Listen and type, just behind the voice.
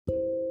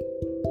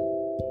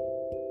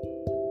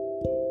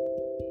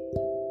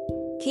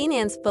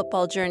Kenan's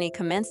football journey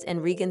commenced in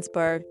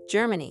Regensburg,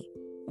 Germany,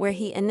 where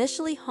he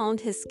initially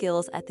honed his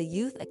skills at the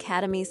youth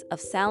academies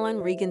of Salon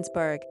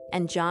Regensburg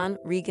and John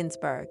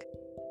Regensburg.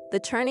 The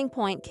turning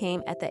point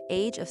came at the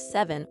age of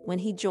 7 when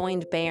he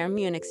joined Bayern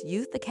Munich's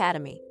youth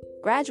academy,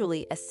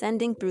 gradually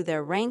ascending through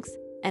their ranks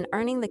and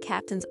earning the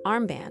captain's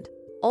armband,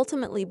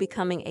 ultimately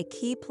becoming a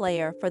key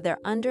player for their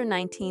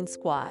under-19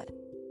 squad.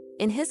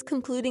 In his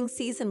concluding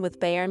season with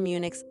Bayern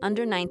Munich's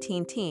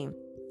under-19 team,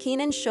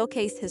 Kenan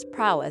showcased his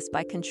prowess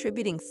by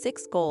contributing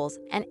 6 goals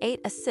and 8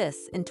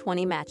 assists in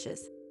 20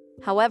 matches.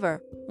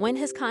 However, when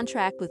his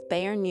contract with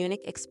Bayern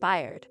Munich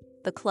expired,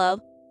 the club,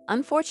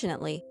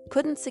 unfortunately,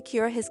 couldn't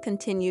secure his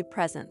continued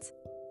presence.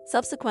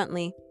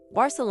 Subsequently,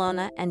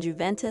 Barcelona and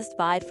Juventus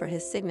vied for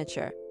his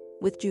signature,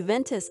 with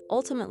Juventus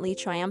ultimately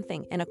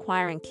triumphing in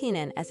acquiring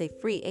Kenan as a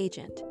free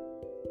agent.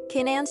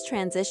 Kenan's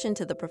transition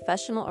to the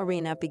professional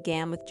arena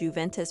began with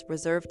Juventus'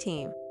 reserve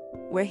team,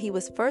 where he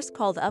was first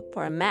called up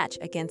for a match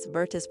against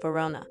Virtus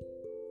Verona.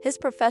 His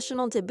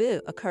professional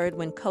debut occurred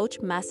when coach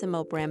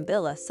Massimo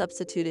Brambilla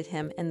substituted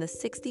him in the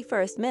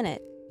 61st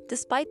minute,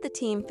 despite the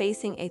team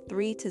facing a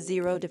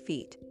 3-0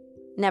 defeat.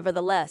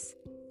 Nevertheless,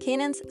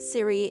 Kenan's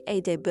Serie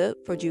A debut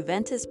for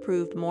Juventus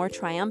proved more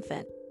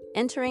triumphant,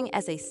 entering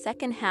as a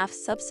second-half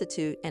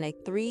substitute in a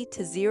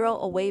 3-0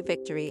 away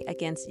victory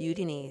against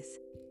Udinese.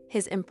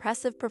 His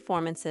impressive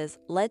performances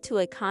led to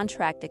a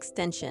contract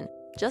extension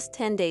just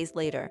 10 days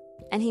later,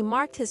 and he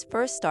marked his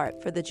first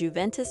start for the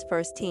Juventus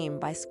first team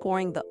by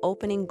scoring the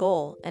opening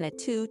goal in a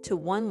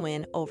 2-1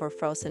 win over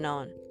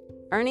Frosinone,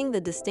 earning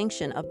the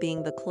distinction of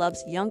being the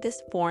club's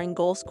youngest foreign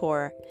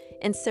goalscorer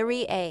in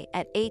Serie A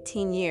at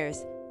 18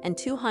 years and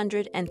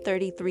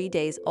 233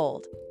 days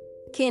old.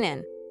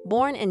 Kenan,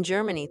 born in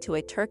Germany to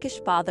a Turkish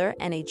father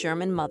and a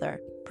German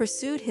mother,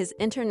 pursued his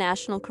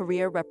international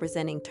career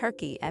representing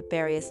Turkey at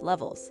various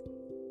levels.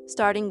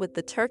 Starting with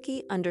the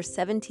Turkey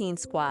under-17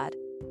 squad,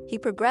 he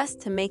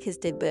progressed to make his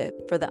debut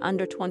for the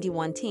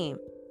under-21 team,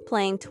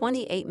 playing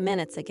 28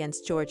 minutes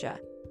against Georgia.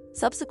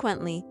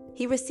 Subsequently,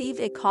 he received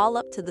a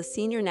call-up to the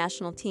senior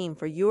national team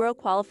for Euro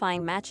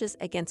qualifying matches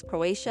against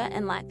Croatia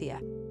and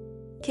Latvia.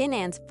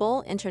 Kenan's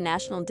full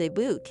international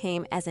debut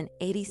came as an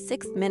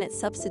 86th-minute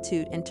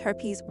substitute in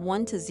Turkey's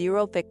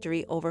 1-0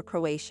 victory over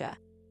Croatia.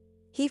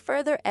 He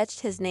further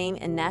etched his name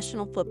in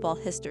national football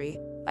history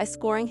by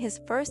scoring his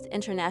first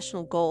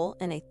international goal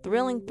in a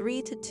thrilling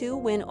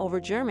 3-2 win over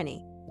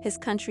Germany, his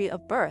country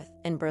of birth,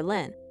 in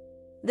Berlin.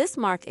 This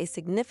marked a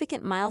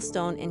significant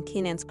milestone in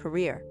Kenan's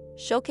career,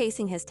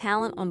 showcasing his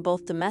talent on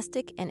both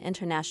domestic and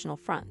international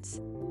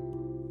fronts.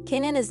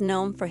 Kenan is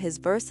known for his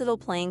versatile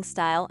playing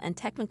style and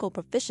technical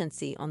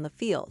proficiency on the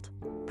field.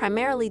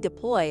 Primarily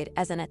deployed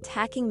as an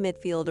attacking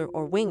midfielder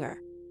or winger,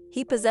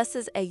 he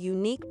possesses a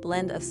unique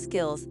blend of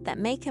skills that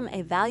make him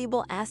a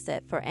valuable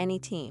asset for any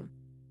team.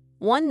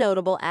 One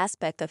notable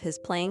aspect of his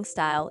playing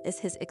style is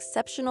his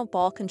exceptional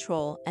ball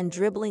control and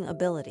dribbling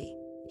ability.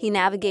 He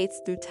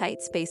navigates through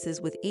tight spaces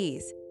with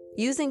ease,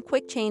 using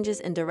quick changes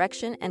in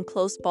direction and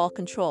close ball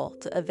control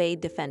to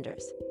evade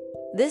defenders.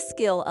 This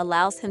skill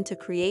allows him to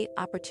create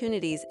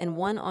opportunities in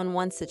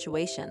one-on-one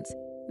situations,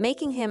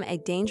 making him a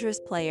dangerous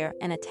player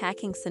in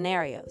attacking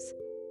scenarios.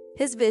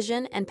 His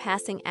vision and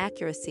passing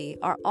accuracy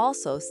are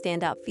also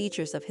standout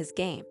features of his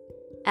game.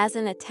 As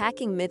an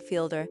attacking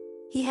midfielder,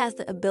 he has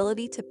the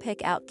ability to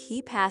pick out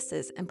key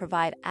passes and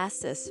provide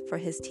assists for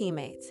his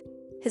teammates.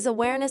 His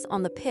awareness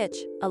on the pitch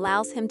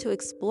allows him to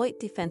exploit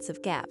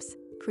defensive gaps,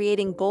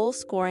 creating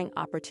goal-scoring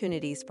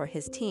opportunities for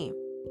his team.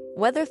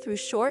 Whether through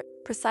short,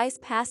 precise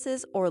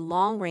passes or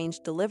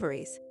long-range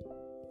deliveries,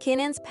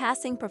 Kenan's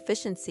passing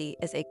proficiency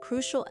is a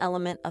crucial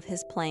element of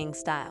his playing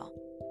style.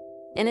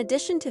 In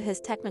addition to his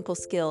technical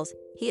skills,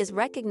 he is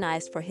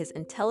recognized for his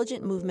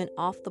intelligent movement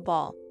off the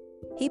ball.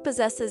 He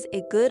possesses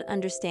a good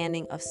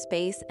understanding of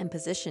space and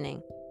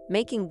positioning,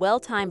 making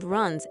well-timed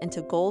runs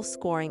into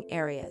goal-scoring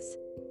areas.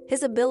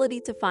 His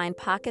ability to find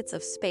pockets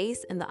of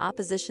space in the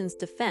opposition's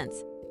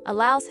defense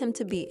allows him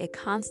to be a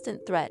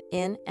constant threat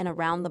in and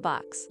around the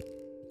box.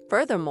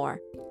 Furthermore,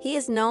 he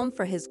is known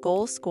for his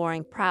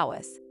goal-scoring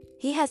prowess.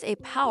 He has a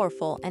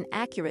powerful and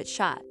accurate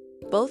shot,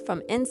 both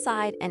from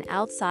inside and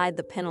outside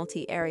the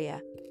penalty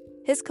area.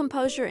 His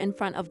composure in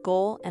front of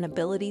goal and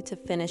ability to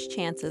finish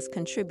chances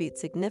contribute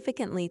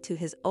significantly to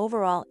his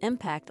overall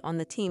impact on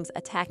the team's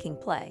attacking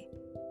play.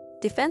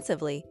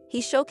 Defensively,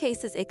 he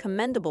showcases a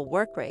commendable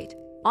work rate,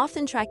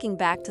 often tracking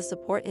back to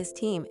support his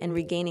team in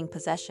regaining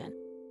possession.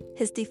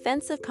 His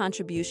defensive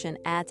contribution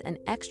adds an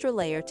extra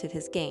layer to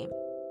his game,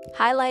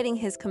 highlighting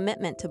his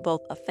commitment to both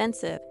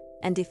offensive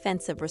and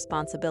defensive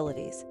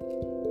responsibilities.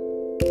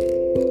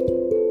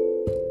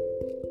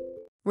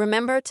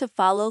 Remember to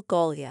follow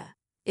Golia.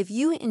 If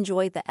you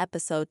enjoyed the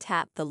episode,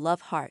 tap the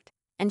love heart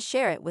and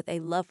share it with a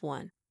loved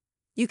one.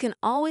 You can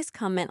always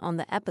comment on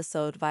the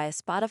episode via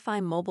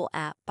Spotify mobile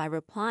app by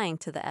replying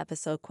to the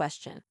episode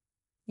question.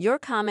 Your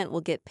comment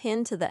will get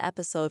pinned to the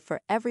episode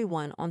for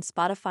everyone on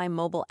Spotify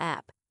mobile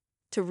app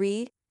to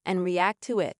read and react to it.